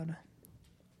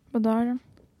Bu doğru.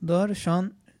 Doğru, şu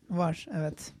an var.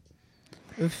 Evet.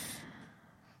 Üf.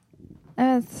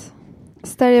 Evet.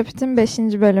 Stereopit'in 5.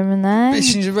 bölümüne.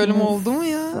 5. bölüm oldu mu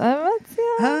ya? Evet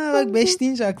ya. Ha bak 5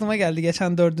 deyince aklıma geldi.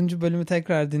 Geçen 4. bölümü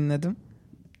tekrar dinledim.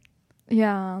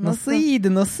 Ya nasıl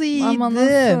iyiydi, nasıl iyiydi. Ama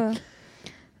nasıl?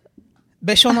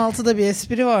 5-16'da bir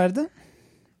espri vardı.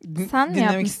 Sen mi dinlemek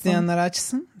yapmışsın? isteyenler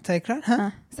açsın tekrar.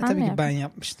 Ha, sen tabii mi ki ben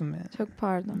yapmıştım yani. Çok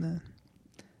pardon. Evet.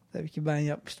 Tabii ki ben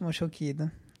yapmıştım. O çok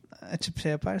iyiydi. Açıp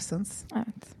şey yaparsanız.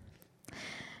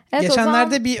 Evet,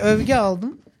 geçenlerde zaman... bir övgü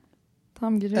aldım.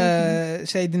 Tam giriyorum.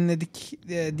 Şey dinledik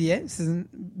diye. Sizin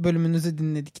bölümünüzü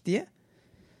dinledik diye.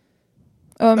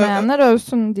 Övmeyenler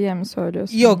övsün diye mi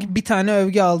söylüyorsun? Yok, bir tane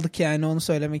övgü aldık yani, onu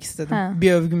söylemek istedim. Ha.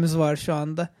 Bir övgümüz var şu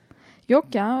anda.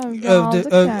 Yok ya, övgü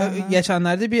aldık yani.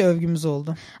 Geçenlerde bir övgümüz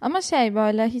oldu. Ama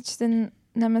böyle hiç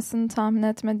dinlemesini tahmin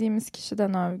etmediğimiz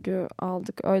kişiden övgü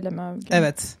aldık. Öyle mi övgü?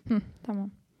 Evet.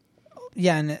 Tamam.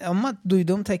 Yani ama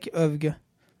duyduğum tek övgü.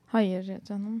 Hayır ya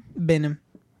canım. Benim.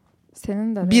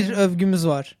 Senin de. Bir övgümüz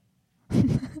var.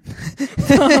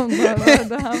 Tamam,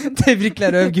 devam.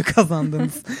 Tebrikler, övgü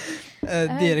kazandınız.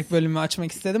 Diyerek bölümü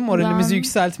açmak istedim. Moralimizi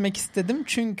yükseltmek istedim.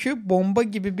 Çünkü bomba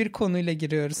gibi bir konuyla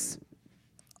giriyoruz.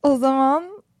 O zaman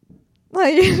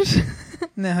hayır.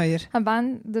 Ne hayır?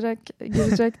 Ben direkt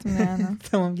girecektim yani.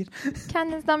 Tamam, gir.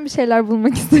 Kendinizden bir şeyler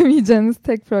bulmak istemeyeceğiniz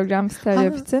tek program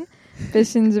Stereopit'in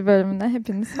 5. bölümüne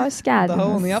hepiniz hoş geldiniz. Daha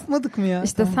onu yapmadık mı ya?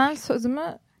 İşte sen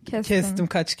sözümü kestin. Kestim,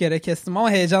 kaç kere kestim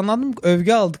ama heyecanlandım.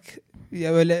 Övgü aldık.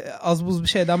 Ya öyle az buz bir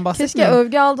şeyden bahsetmiyorum. Keşke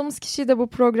övgü aldığımız kişiyi de bu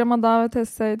programa davet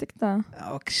etseydik de.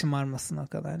 Ya, o şımarmasın o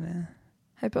kadar ya.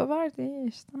 Hep överdi, iyi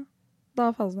işte.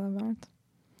 Daha fazla överdi.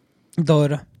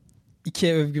 Doğru.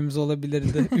 2 övgümüz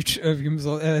olabilirdi. 3 övgümüz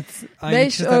olabilirdi. Evet.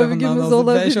 5 övgümüz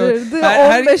olabilirdi.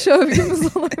 15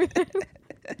 övgümüz olabilirdi.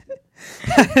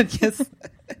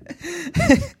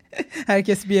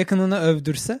 Herkes bir yakınını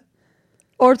övdürse.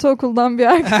 Ortaokuldan bir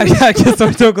arkadaş. Herkes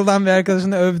ortaokuldan bir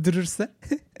arkadaşını övdürürse.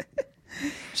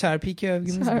 Çarpı 2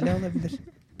 övgümüz bile olabilir.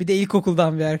 Bir de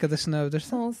ilkokuldan bir arkadaşını övdürse.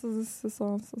 Sonsuz üstü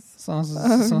sonsuz.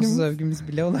 Sonsuz övgümüz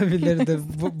bile olabilirdi.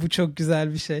 Bu çok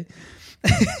güzel bir şey.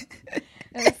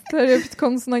 Evet, stereopit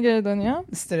konusuna geri dönüyor.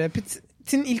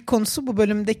 Stereopit'in ilk konusu bu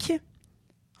bölümdeki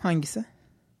hangisi?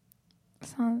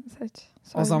 Sen seç.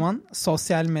 Söyle. O zaman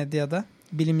sosyal medyada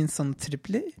bilim insanı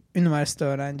tripli üniversite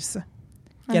öğrencisi.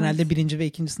 Evet. Genelde 1. ve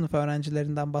 2. sınıf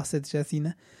öğrencilerinden bahsedeceğiz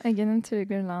yine. Ege'nin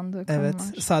triggerlandığı konular. Evet,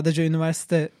 sadece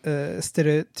üniversite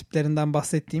stereotiplerinden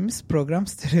bahsettiğimiz program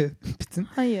Stereopit'in.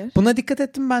 Hayır. Buna dikkat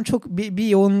ettim ben, çok bir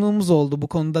yoğunluğumuz oldu bu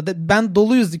konuda. Ben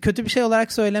doluyuz, kötü bir şey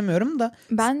olarak söylemiyorum da.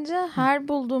 Bence her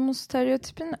bulduğumuz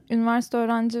stereotipin üniversite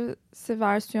öğrencisi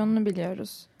versiyonunu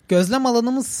biliyoruz. Gözlem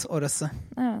alanımız orası.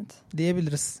 Evet.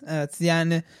 Diyebiliriz. Evet,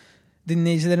 yani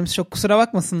dinleyicilerimiz çok kusura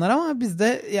bakmasınlar ama biz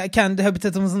de ya kendi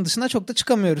habitatımızın dışına çok da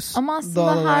çıkamıyoruz. Ama aslında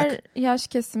doğal her olarak. yaş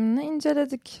kesimini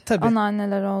inceledik. Tabii.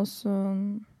 Anneanneler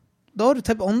olsun. Doğru,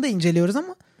 tabii onu da inceliyoruz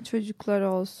ama. Çocuklar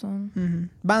olsun. Hı.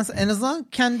 Ben en azından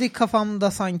kendi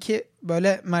kafamda sanki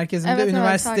böyle merkezimde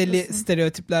üniversiteli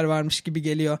stereotipler varmış gibi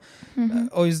geliyor. Hı.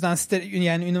 O yüzden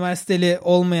yani üniversiteli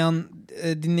olmayan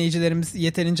dinleyicilerimiz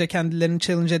yeterince kendilerini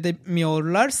challenge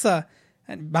edemiyorlarsa,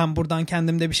 yani ben buradan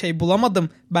kendimde bir şey bulamadım,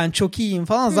 ben çok iyiyim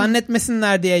falan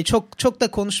zannetmesinler diye çok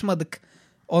da konuşmadık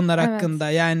onlar hakkında.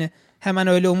 Yani hemen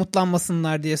öyle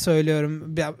umutlanmasınlar diye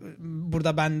söylüyorum.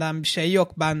 Burada benden bir şey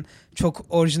yok, ben çok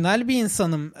orijinal bir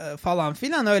insanım falan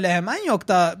filan, öyle hemen yok,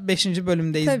 daha 5.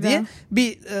 bölümdeyiz. Tabii. Diye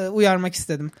bir uyarmak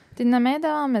istedim. Dinlemeye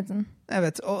devam edin.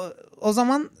 Evet, o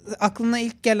zaman aklına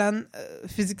ilk gelen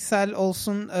fiziksel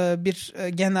olsun, bir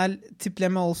genel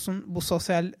tipleme olsun, bu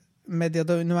sosyal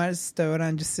medyada üniversite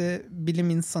öğrencisi bilim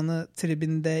insanı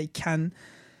tribindeyken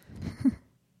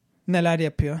neler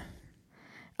yapıyor?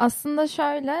 Aslında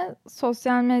şöyle,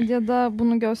 sosyal medyada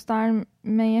bunu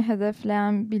göstermeyi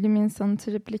hedefleyen bilim insanı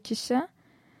tripli kişi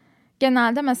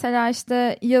genelde mesela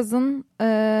işte yazın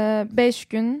 5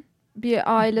 gün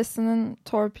bir ailesinin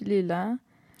torpiliyle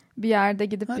bir yerde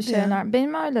gidip bir şeyler. Ya.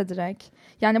 Benim öyle direkt.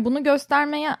 Yani bunu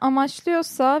göstermeye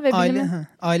amaçlıyorsa ve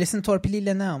ailesinin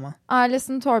torpiliyle ne ama?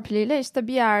 Ailesinin torpiliyle işte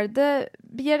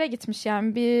bir yere gitmiş,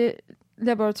 yani bir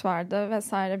laboratuvarda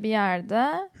vesaire bir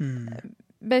yerde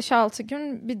 5-6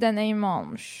 gün bir deneyimi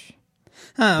olmuş.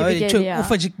 Öyle çok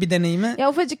ufacık bir deneyimi. Ya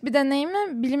ufacık bir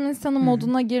deneyimi bilim insanı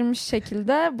moduna girmiş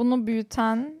şekilde bunu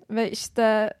büyüten ve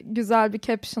işte güzel bir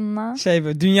caption'la.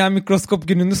 Böyle Dünya Mikroskop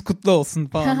Gününüz kutlu olsun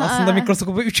falan. Aslında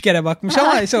mikroskopa 3 kere bakmış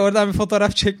ama işte oradan bir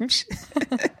fotoğraf çekmiş.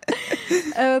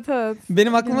 Evet.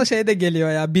 Benim aklıma de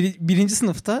geliyor ya. 1.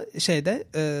 sınıfta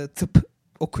tıp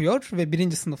okuyor ve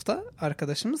 1. sınıfta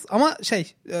arkadaşımız. Ama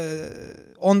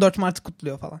 14 Mart'ı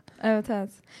kutluyor falan.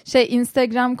 Evet.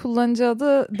 Instagram kullanıcı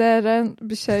adı DRN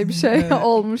bir şey evet.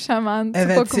 Olmuş hemen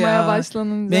tıp okumaya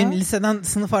başlanınca. Benim liseden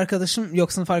sınıf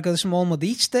arkadaşım olmadı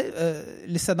hiç de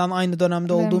liseden aynı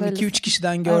dönemde olduğum 2-3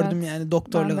 kişiden gördüm yani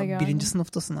doktorla 1.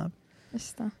 sınıftasın abi.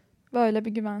 İşte böyle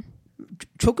bir güven.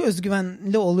 Çok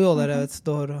özgüvenli oluyorlar. Hı-hı. Evet,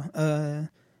 doğru.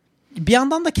 Bir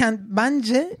yandan da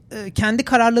bence kendi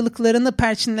kararlılıklarını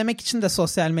perçinlemek için de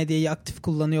sosyal medyayı aktif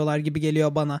kullanıyorlar gibi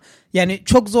geliyor bana. Yani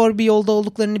çok zor bir yolda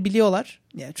olduklarını biliyorlar.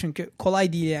 Yani çünkü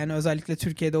kolay değil yani, özellikle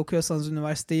Türkiye'de okuyorsanız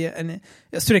üniversiteyi hani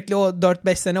sürekli o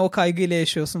 4-5 sene o kaygıyla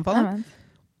yaşıyorsun falan. Evet.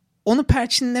 Onu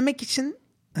perçinlemek için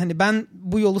hani ben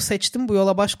bu yolu seçtim, bu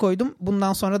yola baş koydum.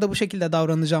 Bundan sonra da bu şekilde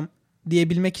davranacağım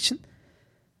diyebilmek için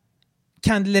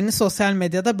kendilerini sosyal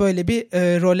medyada böyle bir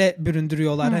role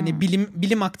büründürüyorlar. Hani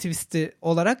bilim aktivisti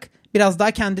olarak biraz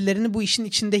daha kendilerini bu işin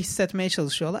içinde hissetmeye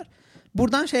çalışıyorlar.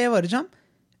 Buradan şeye varacağım.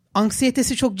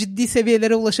 Anksiyetesi çok ciddi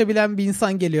seviyelere ulaşabilen bir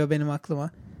insan geliyor benim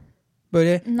aklıma.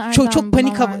 Böyle çok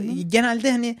panik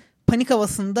genelde hani panik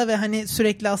havasında ve hani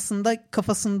sürekli aslında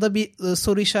kafasında bir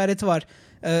soru işareti var.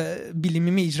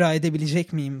 Bilimimi icra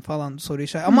edebilecek miyim falan soru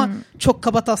işareti. Ama çok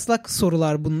kabataslak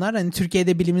sorular bunlar. Hani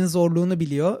Türkiye'de bilimin zorluğunu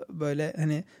biliyor. Böyle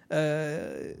hani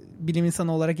bilim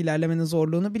insanı olarak ilerlemenin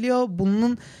zorluğunu biliyor.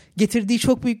 Bunun getirdiği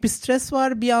çok büyük bir stres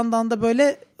var. Bir yandan da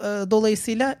böyle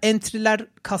dolayısıyla entry'ler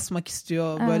kasmak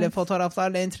istiyor. Evet. Böyle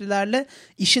fotoğraflarla, entry'lerle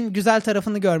işin güzel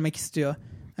tarafını görmek istiyor.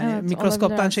 Hani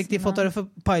mikroskoptan çektiği fotoğrafı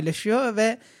paylaşıyor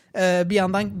ve bir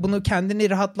yandan bunu kendini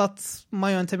rahatlatma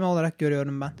yöntemi olarak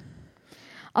görüyorum ben.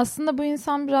 Aslında bu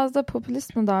insan biraz da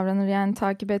popülist mi davranır? Yani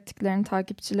takip ettiklerini,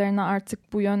 takipçilerini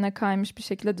artık bu yöne kaymış bir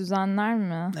şekilde düzenler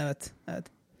mi? Evet.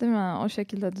 Değil mi? O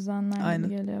şekilde düzenler gibi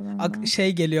geliyor bana.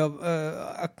 Geliyor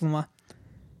aklıma.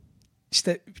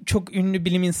 İşte çok ünlü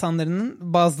bilim insanlarının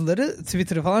bazıları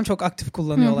Twitter'ı falan çok aktif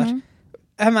kullanıyorlar. Hı-hı.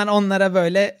 Hemen onlara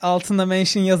böyle altına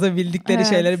mention yazabildikleri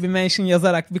şeyleri bir mention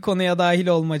yazarak bir konuya dahil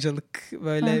olmacalık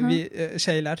böyle bir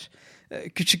şeyler.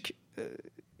 Küçük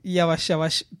yavaş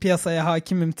yavaş piyasaya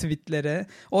hakimim tweetleri.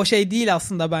 O şey değil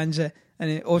aslında bence.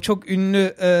 Hani o çok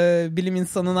ünlü bilim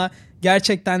insanına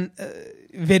gerçekten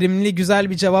verimli, güzel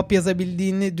bir cevap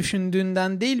yazabildiğini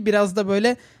düşündüğünden değil. Biraz da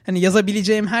böyle hani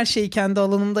yazabileceğim her şeyi kendi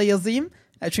alanımda yazayım.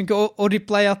 Çünkü o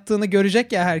reply attığını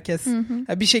görecek ya herkes.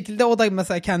 Bir şekilde o da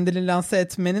mesela kendini lanse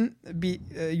etmenin bir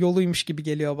yoluymuş gibi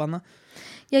geliyor bana.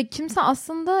 Ya kimse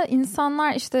aslında,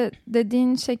 insanlar işte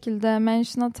dediğin şekilde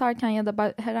mention atarken ya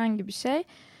da herhangi bir şey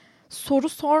soru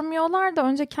sormuyorlar da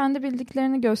önce kendi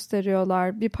bildiklerini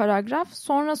gösteriyorlar bir paragraf,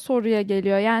 sonra soruya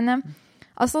geliyor. Yani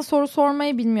aslında soru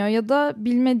sormayı bilmiyor ya da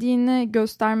bilmediğini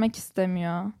göstermek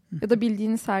istemiyor ya da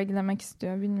bildiğini sergilemek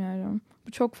istiyor, bilmiyorum.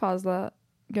 Bu çok fazla,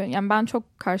 yani ben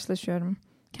çok karşılaşıyorum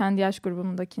kendi yaş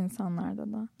grubumdaki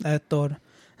insanlarda da. Evet, doğru.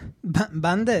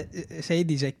 Ben de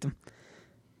diyecektim.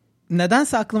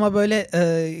 Nedense aklıma böyle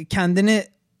kendini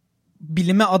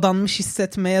bilime adanmış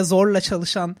hissetmeye zorla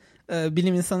çalışan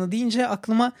bilim insanı deyince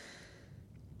aklıma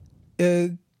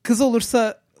kız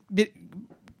olursa bir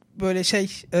böyle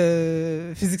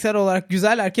fiziksel olarak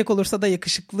güzel, erkek olursa da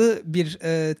yakışıklı bir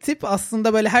tip.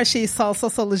 Aslında böyle her şeyi salsa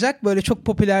salacak, böyle çok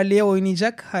popülerliğe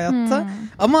oynayacak hayatta.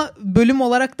 Ama bölüm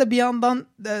olarak da bir yandan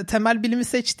temel bilimi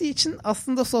seçtiği için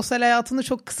aslında sosyal hayatını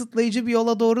çok kısıtlayıcı bir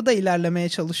yola doğru da ilerlemeye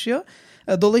çalışıyor.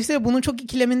 Dolayısıyla bunun çok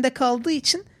ikileminde kaldığı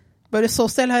için böyle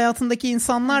sosyal hayatındaki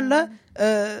insanlarla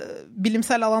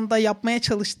bilimsel alanda yapmaya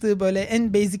çalıştığı böyle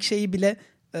en basic şeyi bile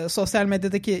sosyal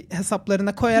medyadaki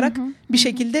hesaplarına koyarak bir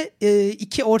şekilde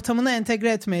iki ortamını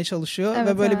entegre etmeye çalışıyor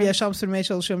ve böyle bir yaşam sürmeye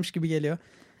çalışıyormuş gibi geliyor.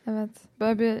 Evet.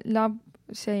 Böyle bir lab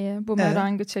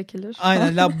bumerangı çekilir.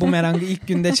 Aynen, lab bumerangı ilk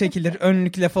günde çekilir.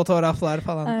 Önlükle fotoğraflar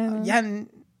falan. Aynen. Yani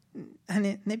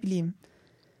hani ne bileyim.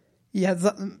 Ya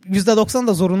 %90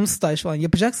 da zorunlu staj falan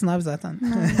yapacaksın abi zaten.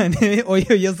 Hani o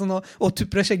yazın o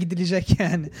tüpraşa gidilecek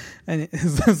yani. Hani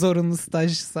zorunlu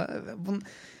stajsa bunu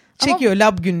çekiyor. Ama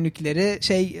lab günlükleri,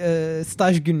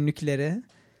 staj günlükleri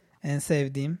en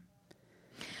sevdiğim.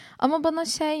 Ama bana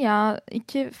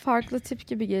iki farklı tip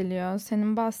gibi geliyor.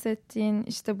 Senin bahsettiğin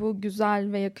işte bu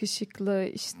güzel ve yakışıklı,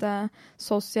 işte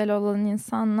sosyal olan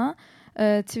insanla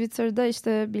Twitter'da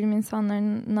işte bilim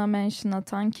insanlarına mention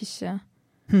atan kişi.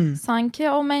 Sanki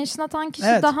o mention atan kişi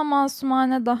daha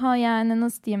masumane, daha yani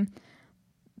nasıl diyeyim,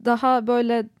 daha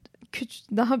böyle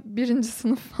daha 1.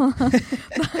 sınıf falan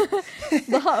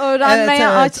daha öğrenmeye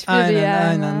aç biri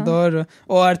yani. Aynen doğru.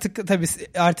 O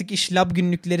artık iş lab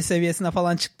günlükleri seviyesine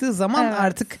falan çıktığı zaman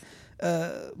artık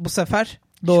bu sefer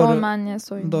doğru. Şovmenliğe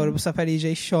soyunuyor. Doğru, bu sefer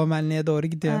iyice iş şovmenliğe doğru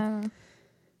gidiyor. Evet.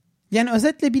 Yani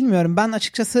özetle bilmiyorum. Ben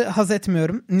açıkçası haz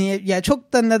etmiyorum. Niye? Ya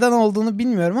çok da neden olduğunu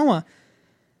bilmiyorum ama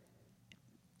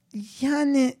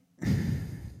yani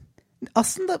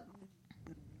aslında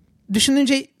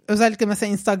düşününce özellikle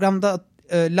mesela Instagram'da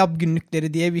lab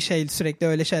günlükleri diye bir şey, sürekli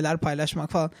öyle şeyler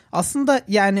paylaşmak falan. Aslında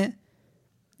yani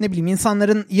ne bileyim,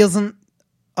 insanların yazın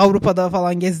Avrupa'da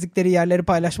falan gezdikleri yerleri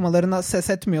paylaşmalarına ses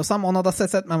etmiyorsam ona da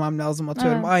ses etmemem lazım,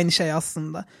 atıyorum. Evet. Aynı şey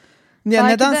aslında. Ya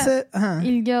belki nedense de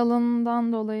ilgi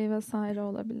alanından dolayı vesaire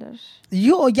olabilir.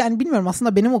 Yo, yani bilmiyorum,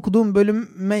 aslında benim okuduğum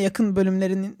bölüme yakın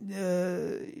bölümlerin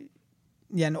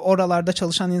yani oralarda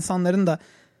çalışan insanların da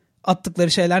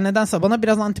attıkları şeyler nedense bana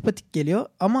biraz antipatik geliyor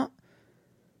ama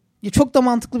çok da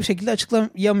mantıklı bir şekilde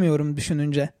açıklayamıyorum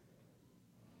düşününce.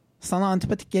 Sana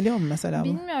antipatik geliyor mu mesela bu?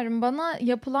 Bilmiyorum, bana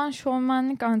yapılan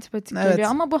şovmenlik antipatik geliyor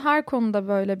ama bu her konuda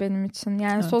böyle benim için.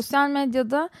 Yani sosyal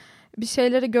medyada bir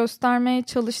şeyleri göstermeye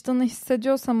çalıştığını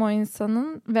hissediyorsam o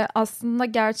insanın ve aslında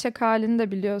gerçek halini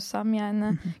de biliyorsam,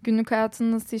 yani günlük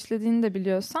hayatını nasıl işlediğini de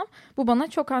biliyorsam, bu bana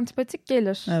çok antipatik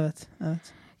gelir. Evet.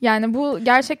 Yani bu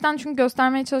gerçekten, çünkü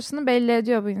göstermeye çalıştığını belli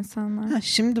ediyor bu insanlar.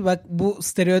 Şimdi bak, bu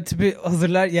stereotipi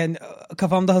yani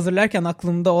kafamda hazırlarken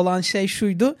aklımda olan şey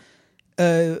şuydu.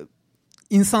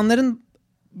 İnsanların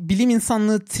bilim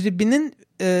insanlığı tribinin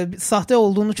sahte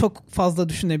olduğunu çok fazla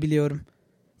düşünebiliyorum.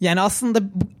 Yani aslında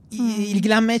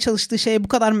ilgilenmeye çalıştığı şeye bu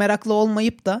kadar meraklı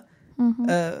olmayıp da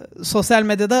sosyal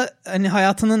medyada hani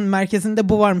hayatının merkezinde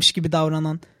bu varmış gibi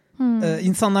davranan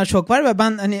insanlar çok var ve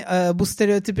ben hani bu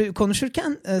stereotipi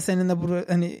konuşurken seninle bunu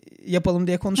hani yapalım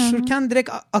diye konuşurken direkt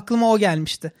aklıma o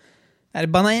gelmişti.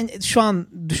 Yani bana şu an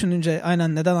düşününce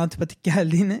aynen neden antipatik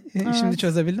geldiğini şimdi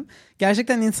çözebildim.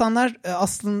 Gerçekten insanlar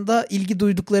aslında ilgi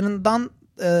duyduklarından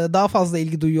daha fazla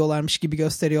ilgi duyuyorlarmış gibi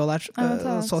gösteriyorlar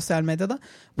sosyal medyada.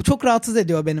 Bu çok rahatsız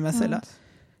ediyor beni mesela. Evet.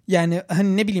 Yani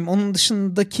hani ne bileyim, onun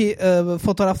dışındaki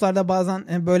fotoğraflarda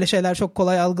bazen böyle şeyler çok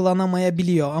kolay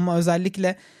algılanamayabiliyor ama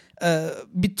özellikle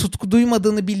bir tutku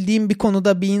duymadığını bildiğim bir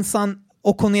konuda bir insan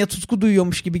o konuya tutku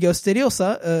duyuyormuş gibi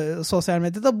gösteriyorsa sosyal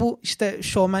medyada, bu işte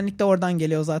şovmenlik de oradan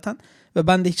geliyor zaten ve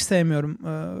ben de hiç sevmiyorum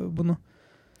bunu.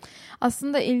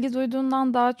 Aslında ilgi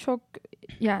duyduğundan daha çok,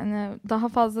 yani daha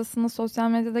fazlasını sosyal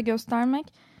medyada göstermek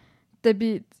de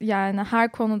bir, yani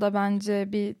her konuda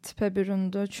bence bir tipe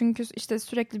büründü. Çünkü işte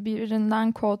sürekli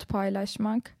birinden kod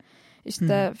paylaşmak,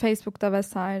 işte Facebook'ta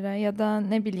vesaire ya da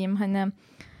ne bileyim hani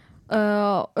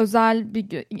özel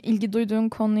bir ilgi duyduğun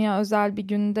konuya özel bir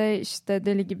günde işte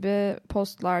deli gibi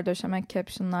postlar döşemek,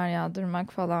 captionlar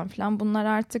yağdırmak falan filan, bunlar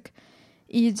artık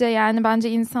iyice, yani bence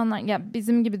insanlar, ya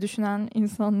bizim gibi düşünen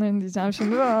insanların diyeceğim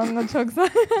şimdi, ben çok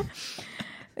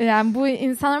yani bu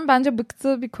insanların bence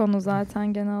bıktığı bir konu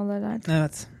zaten genel olarak.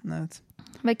 Evet.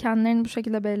 Ve kendilerini bu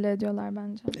şekilde belli ediyorlar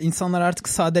bence. İnsanlar artık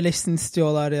sadeleşsin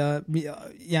istiyorlar ya.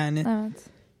 Yani evet.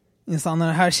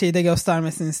 İnsanlar her şeyi de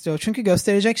göstermesini istiyor. Çünkü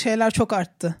gösterecek şeyler çok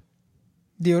arttı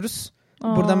diyoruz.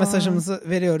 Burada mesajımızı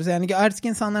veriyoruz. Yani artık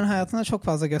insanların hayatında çok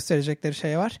fazla gösterecekleri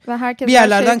şey var. Ve bir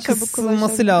yerlerden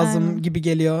kısılması lazım gibi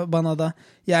geliyor bana da.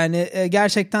 Yani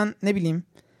gerçekten ne bileyim,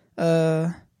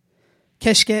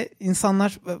 keşke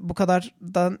insanlar bu kadar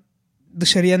da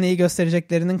dışarıya neyi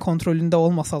göstereceklerinin kontrolünde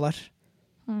olmasalar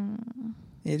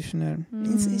diye düşünüyorum.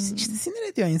 İşte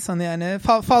sinir ediyor insanı yani.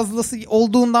 Fazlası,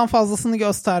 olduğundan fazlasını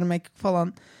göstermek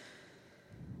falan.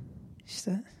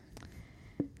 İşte.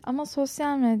 Ama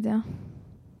sosyal medya.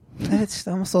 Evet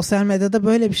işte, ama sosyal medyada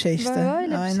böyle bir şey işte. Böyle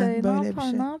bir aynen, şey. Böyle bir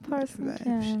şey. Ne yaparsın böyle ki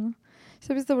yani? Şey.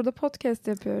 İşte biz de burada podcast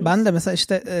yapıyoruz. Ben de mesela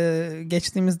işte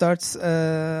geçtiğimiz 4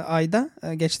 ayda,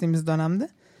 geçtiğimiz dönemde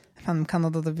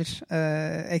Kanada'da bir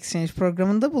exchange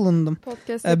programında bulundum.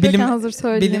 Podcast yaparken hazır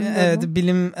söyleyeyim.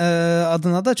 Bilim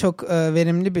adına da çok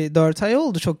verimli bir 4 ay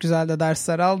oldu. Çok güzel de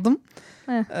dersler aldım.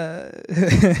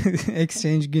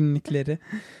 Exchange günlükleri.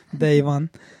 Day one.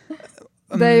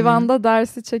 Day one'da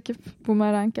dersi çekip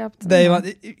bumerang yaptım. Day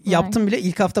one yaptım bile.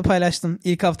 İlk hafta paylaştım.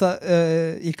 İlk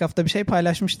hafta bir şey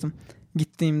paylaşmıştım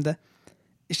gittiğimde.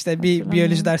 İşte bir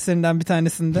biyoloji derslerinden bir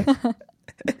tanesinde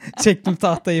çektim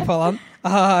tahtayı falan.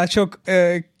 Çok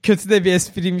kötü de bir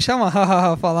espriymiş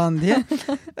ama falan diye.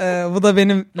 Bu da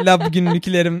benim lab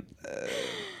günlüklerim.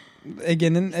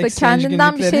 Ege'nin işte exchange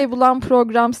kendinden günlükleri. Bir şey bulan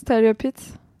program stereotip.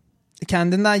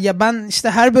 Kendinden, ya ben işte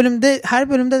her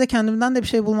bölümde de kendimden de bir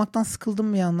şey bulmaktan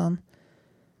sıkıldım bir yandan.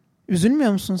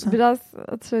 Üzülmüyor musun sen? Biraz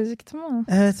trajik değil mi?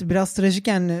 Evet, biraz trajik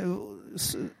yani.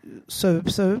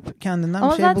 Sövüp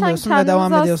kendinden bir şey buluyorsun ve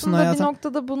devam ediyorsun hayata. Ama zaten bir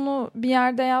noktada bunu bir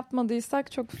yerde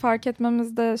yapmadıysak çok fark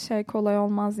etmemiz de kolay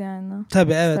olmaz yani.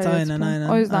 Tabii, evet, aynen.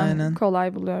 O yüzden aynen.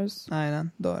 kolay buluyoruz.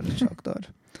 Aynen, doğru, çok doğru.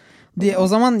 diye. O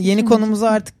zaman yeni konumuza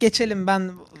artık geçelim.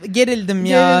 Ben gerildim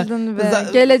ya. Gerildin be.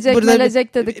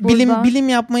 Gelecek dedik burada. Bilim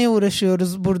yapmaya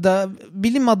uğraşıyoruz burada.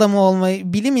 Bilim adamı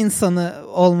olmayı, bilim insanı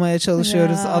olmaya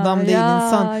çalışıyoruz. Adam değil,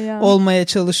 insan olmaya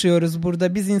çalışıyoruz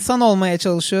burada. Biz insan olmaya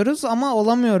çalışıyoruz ama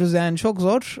olamıyoruz yani, çok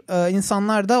zor.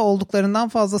 İnsanlar da olduklarından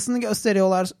fazlasını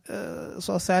gösteriyorlar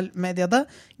sosyal medyada.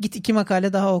 Git 2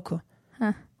 makale daha oku.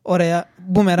 Oraya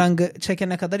bumerangı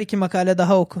çekene kadar 2 makale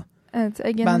daha oku. Evet,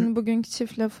 Ege'nin bugünkü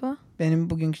çift lafı. Benim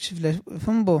bugünkü çift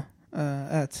lafım bu.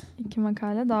 Evet. 2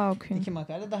 makale daha okuyun. 2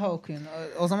 makale daha okuyun.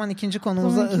 O zaman ikinci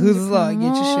konumuza hızla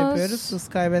geçiş yapıyoruz. Hız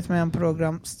kaybetmeyen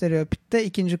program Stereopit'te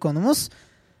ikinci konumuz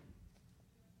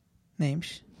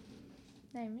neymiş?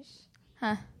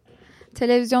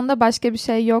 Televizyonda başka bir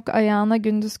şey yok, ayağına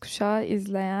gündüz kuşağı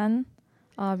izleyen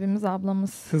abimiz,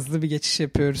 ablamız. Hızlı bir geçiş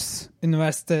yapıyoruz.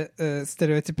 Üniversite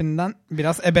stereotipinden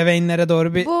biraz ebeveynlere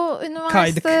doğru bir bu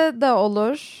üniversite kaydık. De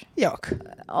olur. Yok.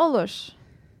 Olur.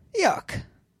 Yok.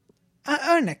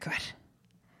 Örnek ver.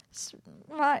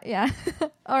 Var yani.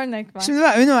 Örnek var. Şimdi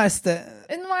ben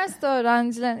üniversite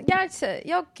öğrencileri, gerçi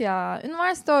yok ya.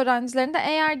 Üniversite öğrencilerinde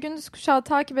eğer gündüz kuşağı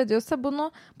takip ediyorsa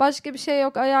bunu başka bir şey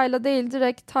yok ayağıyla değil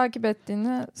direkt takip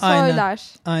ettiğini söyler.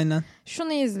 Aynen.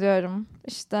 Şunu izliyorum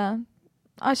işte.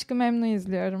 Aşk-ı Memnu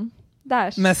izliyorum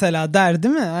der. Mesela der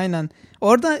değil mi? Aynen.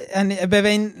 Orada hani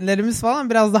ebeveynlerimiz falan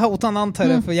biraz daha utanan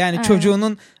tarafı. Yani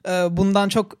çocuğunun bundan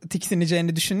çok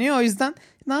tiksineceğini düşünüyor. O yüzden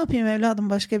ne yapayım evladım,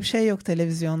 başka bir şey yok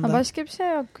televizyonda. Başka bir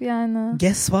şey yok yani.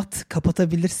 Guess what?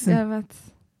 Kapatabilirsin. Evet.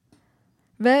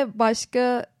 Ve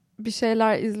başka bir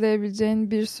şeyler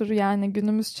izleyebileceğin bir sürü yani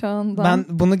günümüz çağında. Ben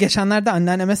bunu geçenlerde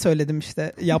anneanneme söyledim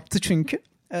işte. Yaptı çünkü.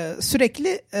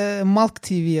 Sürekli Malk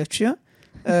TV açıyor.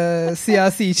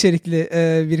 Siyasi içerikli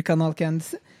bir kanal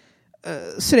kendisi.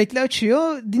 Sürekli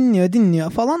açıyor,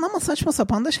 dinliyor falan ama saçma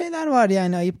sapan da şeyler var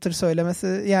yani, ayıptır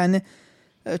söylemesi. Yani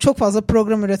çok fazla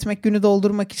program üretmek, günü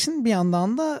doldurmak için bir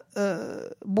yandan da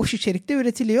boş içerikte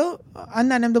üretiliyor.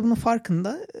 Anneannem de bunun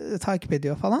farkında, takip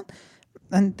ediyor falan.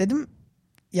 Ben dedim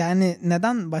yani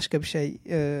neden başka bir şey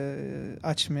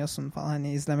açmıyorsun falan,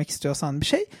 hani izlemek istiyorsan bir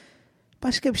şey.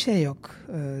 Başka bir şey yok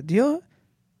diyor.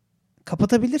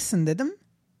 Kapatabilirsin dedim.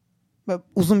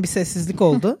 Uzun bir sessizlik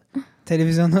oldu.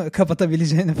 Televizyonu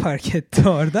kapatabileceğini fark etti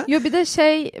orada. Yo, bir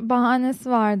de bahanesi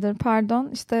vardır, pardon,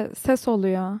 işte ses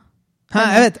oluyor.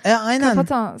 Ha evet, aynen.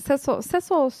 Kapatan ses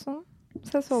olsun.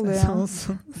 Ses oluyor.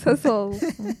 Ses olsun.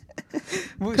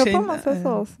 Bu kapama ses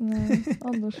olsun yani.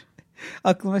 Olur.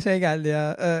 Aklıma geldi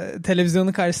ya.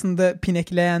 Televizyonun karşısında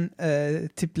pinekleyen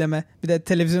tipleme. Bir de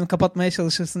televizyonu kapatmaya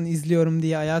çalışırsın, izliyorum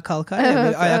diye ayağa kalkar ya.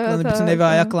 Böyle ayaklanır, bütün evi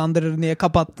ayaklandırır, niye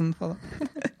kapattın falan.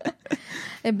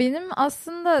 Benim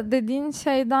aslında dediğin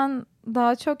şeyden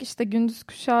daha çok işte gündüz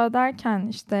kuşağı derken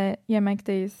işte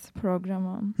Yemekteyiz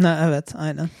programı. Evet,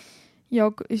 aynen.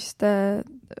 Yok işte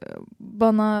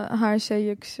bana her şey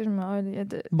yakışır mı öyle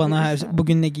bana her şey,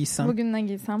 bugün ne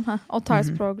giysem o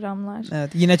tarz programlar.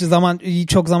 Evet, yine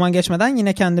çok zaman geçmeden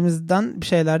yine kendimizden bir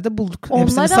şeyler de bulduk.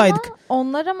 Hepsini saydık.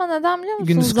 Onlar ama neden biliyor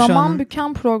musun? Zaman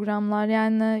büken programlar,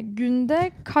 yani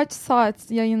günde kaç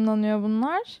saat yayınlanıyor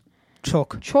bunlar?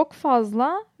 Çok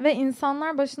fazla ve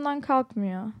insanlar başından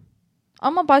kalkmıyor.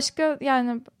 Ama başka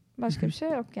bir şey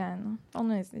yok yani.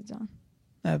 Onu izleyeceğim.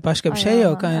 Evet, başka bir şey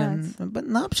yok. Aynen. Evet.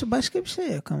 Ne yapacağım? Başka bir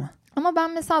şey yok ama. Ama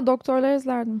ben mesela Doktorlar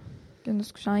izlerdim.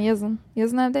 Gündüz kuşağı yazın.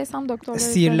 Yazın evdeysem Doktorlar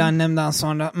izlerdim. Sihirli Annem'den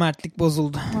sonra mertlik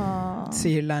bozuldu.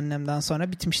 Sihirli Annem'den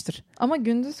sonra bitmiştir. Ama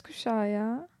gündüz kuşağı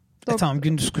ya. Tamam,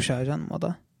 gündüz kuşağı canım o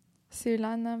da. Sihirli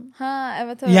Annem.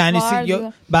 Evet yani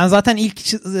vardı. Ben zaten ilk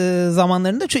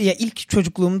zamanlarında ilk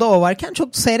çocukluğumda o varken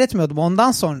çok seyretmiyordum.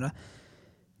 Ondan sonra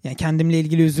yani kendimle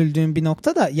ilgili üzüldüğüm bir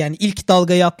nokta da, yani ilk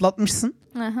dalgayı atlatmışsın.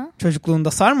 Hı-hı.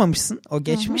 Çocukluğunda sarmamışsın. O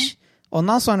geçmiş. Hı-hı.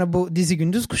 Ondan sonra bu dizi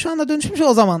gündüz kuşağına dönüşmüş,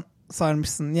 o zaman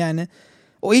sarmışsın. Yani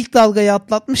o ilk dalgayı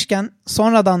atlatmışken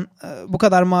sonradan bu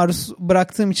kadar maruz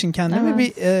bıraktığım için kendimi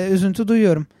bir üzüntü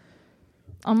duyuyorum.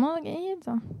 Ama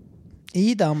iyiydi.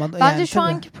 İyiydi ama. Bence yani, şu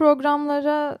anki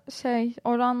programlara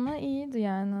oranla iyiydi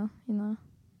yani yine.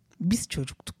 Biz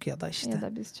çocuktuk ya da işte. Ya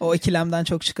da biz o ikilemden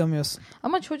çok çıkamıyorsun.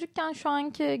 Ama çocukken şu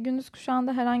anki gündüz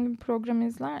kuşağında herhangi bir programı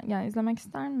izlemek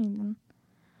ister miydin?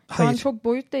 Şu an çok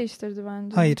boyut değiştirdi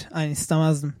bence. Hayır,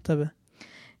 istemezdim tabii.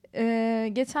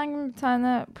 Geçen gün bir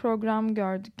tane program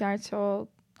gördük. Gerçi o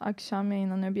akşam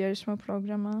yayınlanıyor, bir yarışma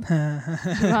programı.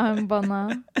 Ben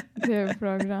Bana diye bir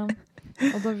program.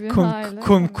 O da bir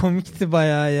komikti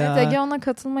bayağı ya. Evet, Ege ona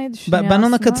katılmayı düşünüyor ben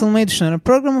ona katılmayı düşünüyorum.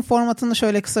 Programın formatını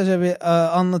şöyle kısaca bir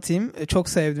anlatayım. Çok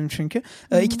sevdim çünkü.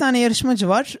 2 tane yarışmacı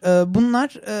var. Bunlar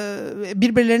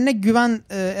birbirlerine güven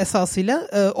esasıyla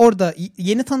orada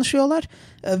yeni tanışıyorlar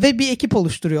ve bir ekip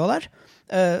oluşturuyorlar.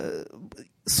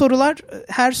 sorular,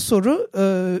 her soru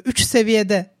 3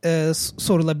 seviyede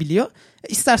sorulabiliyor.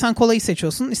 İstersen kolayı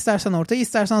seçiyorsun, istersen ortayı,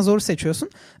 istersen zoru seçiyorsun.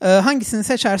 Hangisini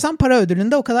seçersen para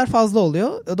ödülünde o kadar fazla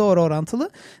oluyor. Doğru orantılı.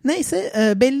 Neyse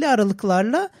belli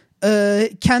aralıklarla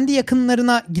kendi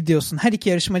yakınlarına gidiyorsun. Her iki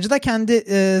yarışmacı da kendi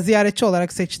ziyaretçi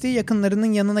olarak seçtiği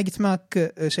yakınlarının yanına gitme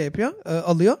hakkı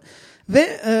alıyor.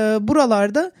 Ve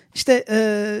buralarda işte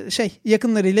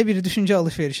yakınlarıyla bir düşünce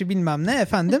alışverişi bilmem ne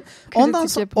efendim.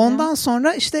 Ondan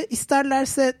sonra işte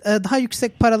isterlerse daha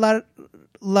yüksek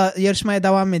paralarla yarışmaya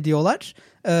devam ediyorlar.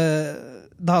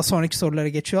 Daha sonraki sorulara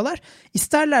geçiyorlar.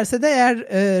 İsterlerse de eğer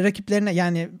rakiplerine,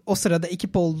 yani o sırada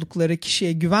ekip oldukları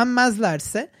kişiye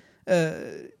güvenmezlerse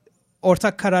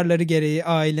ortak kararları gereği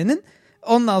ailenin,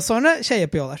 ondan sonra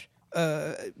yapıyorlar.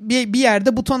 Bir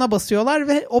yerde butona basıyorlar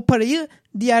ve o parayı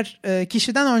diğer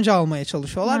kişiden önce almaya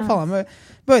çalışıyorlar falan.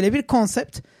 Böyle bir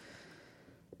konsept.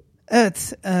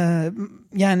 Evet.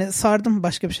 Yani sardım,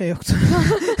 başka bir şey yoktu.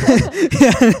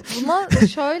 Yani, buna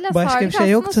şöyle başka sardık, bir şey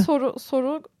yoktu.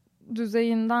 Soru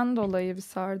düzeyinden dolayı bir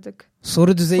sardık.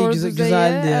 Soru düzeyi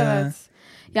güzeldi ya. Evet.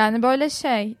 Yani böyle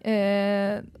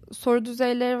soru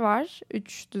düzeyleri var.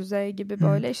 3 düzey gibi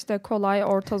böyle işte kolay,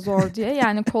 orta, zor diye.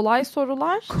 Yani kolay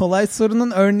sorular. Kolay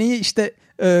sorunun örneği işte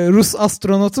Rus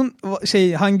astronotun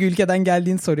hangi ülkeden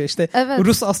geldiğini soruyor. İşte evet.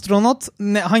 Rus astronot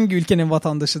hangi ülkenin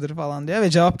vatandaşıdır falan diyor ve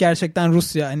cevap gerçekten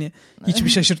Rusya. Hani hiçbir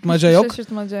şaşırtmaca yok.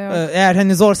 Eğer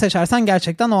hani zor seçersen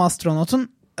gerçekten o astronotun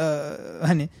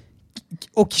hani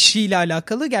o kişiyle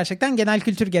alakalı gerçekten genel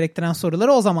kültür gerektiren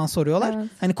soruları o zaman soruyorlar. Evet.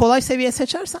 Hani kolay seviye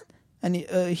seçersen hani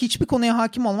hiçbir konuya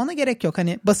hakim olmana gerek yok.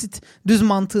 Hani basit, düz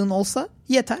mantığın olsa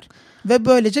yeter. Ve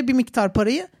böylece bir miktar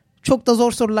parayı çok da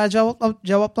zor sorular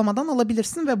cevaplamadan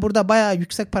alabilirsin. Ve burada bayağı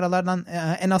yüksek paralardan,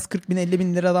 en az 40 bin 50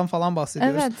 bin liradan falan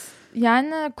bahsediyoruz. Evet.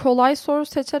 Yani kolay soru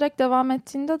seçerek devam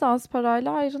ettiğinde de az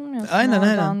parayla ayrılmıyorsun.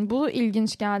 Aynen. Bu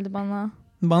ilginç geldi bana.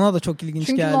 Bana da çok ilginç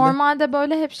geldi. Çünkü normalde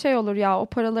böyle hep olur ya, o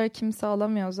paraları kimse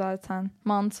alamıyor zaten.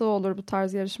 Mantığı olur bu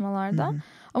tarz yarışmalarda. Hı-hı.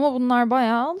 Ama bunlar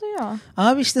bayağı alıyor.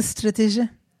 Abi işte strateji.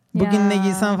 Bugün ne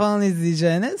giysen falan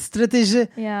izleyeceğine strateji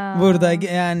burada.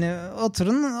 Yani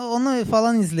oturun onu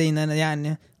falan izleyin.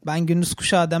 Yani ben gündüz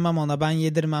kuşağı demem ona. Ben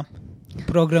yedirmem.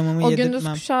 Programımı yedirtmem. O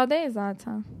gündüz kuşağı değil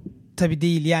zaten. Tabii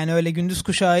değil. Yani öyle gündüz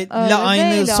kuşağıyla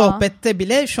aynı sohbette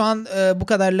bile şu an bu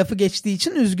kadar lafı geçtiği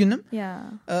için üzgünüm.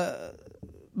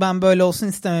 Ben böyle olsun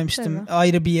istememiştim. Tabii.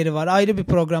 Ayrı bir yeri var. Ayrı bir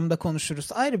programda konuşuruz.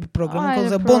 Ayrı bir programın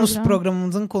konusu. Bonus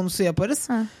programımızın konusu yaparız.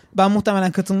 Ben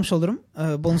muhtemelen katılmış olurum.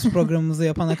 Bonus programımızı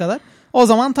yapana kadar. O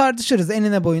zaman tartışırız.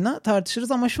 Enine boyuna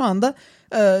tartışırız ama şu anda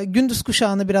gündüz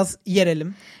kuşağını biraz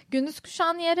yerelim. Gündüz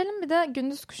kuşağını yerelim, bir de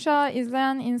gündüz kuşağı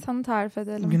izleyen insanı tarif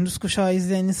edelim. Gündüz kuşağı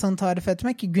izleyen insanı tarif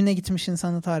etmek, güne gitmiş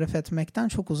insanı tarif etmekten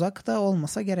çok uzak da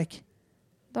olmasa gerek.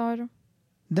 Doğru.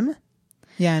 Değil mi?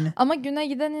 Yani. Ama güne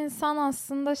giden insan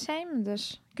aslında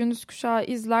midir? Gündüz kuşağı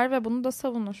izler ve bunu da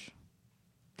savunur.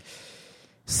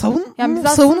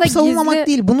 Savunup savunmamak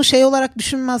değil. Bunu olarak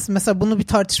düşünmez. Mesela bunu bir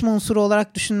tartışma unsuru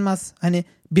olarak düşünmez. Hani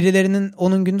birilerinin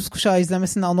onun gündüz kuşağı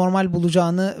izlemesini anormal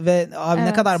bulacağını ve abi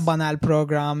ne kadar banal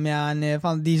program yani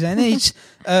falan diyeceğini hiç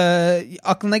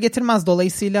aklına getirmez.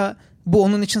 Dolayısıyla bu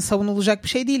onun için savunulacak bir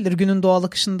şey değildir. Günün doğal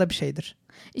akışında bir şeydir.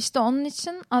 İşte onun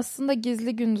için aslında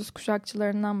gizli gündüz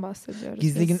kuşakçılarından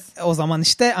bahsediyoruz. O zaman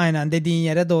işte aynen dediğin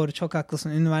yere doğru, çok haklısın.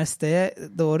 Üniversiteye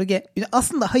doğru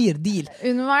aslında hayır değil.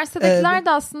 Üniversitedekiler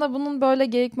de aslında bunun böyle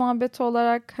geyik muhabbeti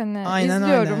olarak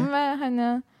izliyorum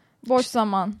ve boş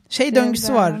zaman.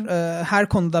 Döngüsü var her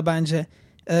konuda bence.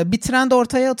 Bir trend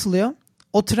ortaya atılıyor.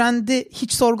 O trendi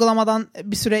hiç sorgulamadan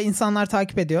bir süre insanlar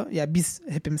takip ediyor. Ya biz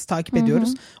hepimiz takip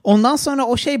ediyoruz. Ondan sonra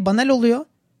o banal oluyor.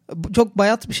 Çok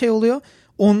bayat bir şey oluyor.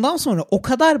 Ondan sonra o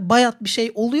kadar bayat bir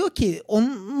şey oluyor ki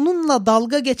onunla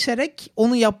dalga geçerek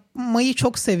onu yapmayı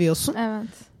çok seviyorsun. Evet.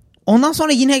 Ondan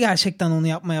sonra yine gerçekten onu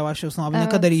yapmaya başlıyorsun. Abi ne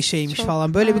kadar iyi şeymiş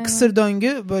falan. Böyle bir kısır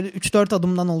döngü, böyle 3-4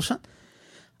 adımdan oluşan.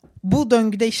 Bu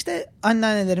döngüde işte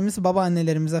anneannelerimiz,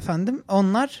 babaannelerimiz efendim,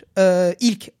 onlar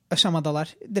ilk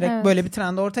aşamadalar. Direkt böyle bir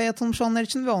trend ortaya atılmış onlar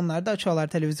için ve onlar da açıyorlar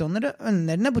televizyonları,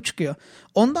 önlerine bu çıkıyor.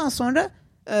 Ondan sonra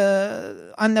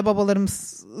anne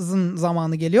babalarımızın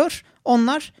zamanı geliyor.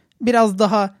 Onlar biraz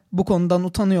daha bu konudan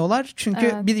utanıyorlar.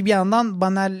 Çünkü bir yandan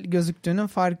banal gözüktüğünün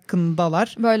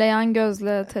farkındalar. Böyle yan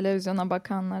gözle televizyona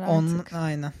bakanlar artık.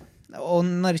 Aynen.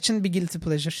 Onlar için bir guilty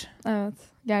pleasure. Evet.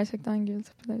 Gerçekten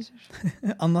guilty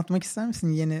pleasure. Anlatmak ister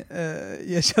misin yeni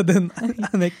yaşadığın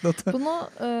anekdotu? Bunu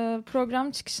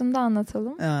program çıkışında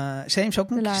anlatalım.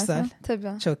 Çok mu kişisel?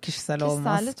 Tabii. Çok kişisel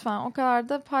olmaz. Kişisel lütfen. O kadar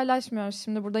da paylaşmıyoruz.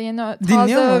 Şimdi burada yeni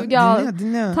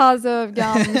dinliyor. Taze övgü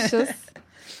almışız.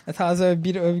 Taze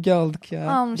bir övgü aldık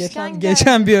ya. Almışken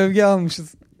geçen bir övgü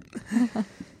almışız.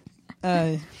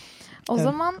 Ay. O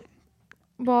zaman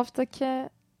bu haftaki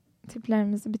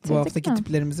tiplerimizi bitirdik Bu haftaki mi?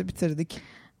 tiplerimizi bitirdik.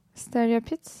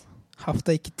 Stereotip.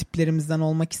 Hafta 2 tiplerimizden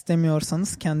olmak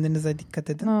istemiyorsanız kendinize dikkat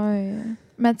edin. Ay.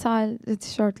 Metal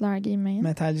tişörtler giymeyin.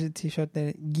 Metalci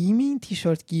tişörtleri giymeyin.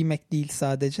 Tişört giymek değil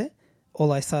sadece.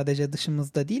 Olay sadece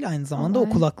dışımızda değil. Aynı zamanda o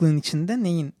kulaklığın içinde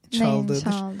neyin çaldığıdır.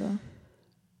 Neyin çaldı?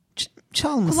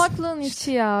 Çalmasın. Kulaklığın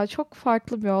içi ya. Çok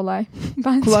farklı bir olay.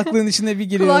 Bence. Kulaklığın içine bir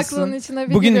giriyorsun. Kulaklığın içine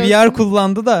bir Bugün giriyorsun. VR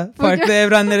kullandı da farklı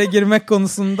evrenlere girmek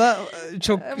konusunda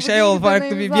çok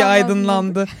farklı bir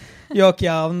aydınlandı. Yok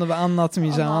ya onu ben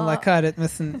anlatmayacağım. Allah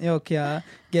kahretmesin. Yok ya.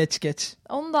 Geç.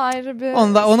 Onu da ayrı bir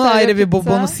onu ayrı bir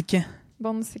bonus 2.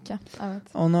 Bonus 2. Evet.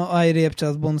 Onu ayrı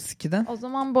yapacağız bonus 2'den. O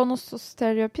zaman bonussuz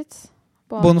stereopit.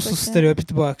 Bonussuz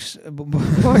stereopit bu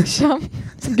akşam.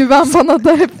 Güven bana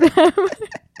da hep.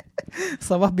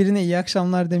 Sabah birine iyi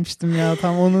akşamlar demiştim ya.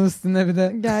 Tam onun üstüne bir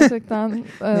de. Gerçekten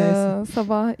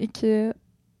sabah 2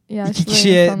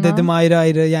 kişiye insana dedim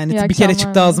ayrı. Yani bir kere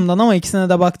çıktı yani. Ağzımdan ama ikisine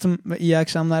de baktım iyi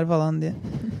akşamlar falan diye.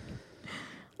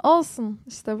 Olsun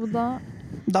işte bu da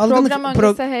dalgınlık, program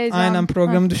öncesi heyecan. Aynen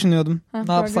programı düşünüyordum.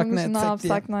 Ne yapsak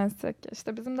ne etsek.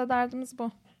 İşte bizim de derdimiz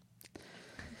bu.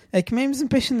 Ekmeğimizin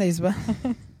peşindeyiz be.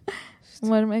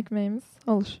 Umarım ekmeğimiz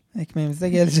olur. Ekmeğimiz de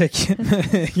gelecek.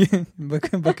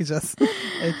 Bakacağız.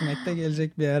 Ekmek de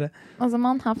gelecek bir ara. O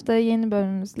zaman haftaya yeni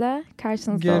bölümümüzle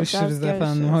karşınızda olacağız. Görüşürüz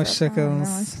efendim. Hoşça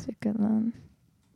kalınız. Hoşça kalın.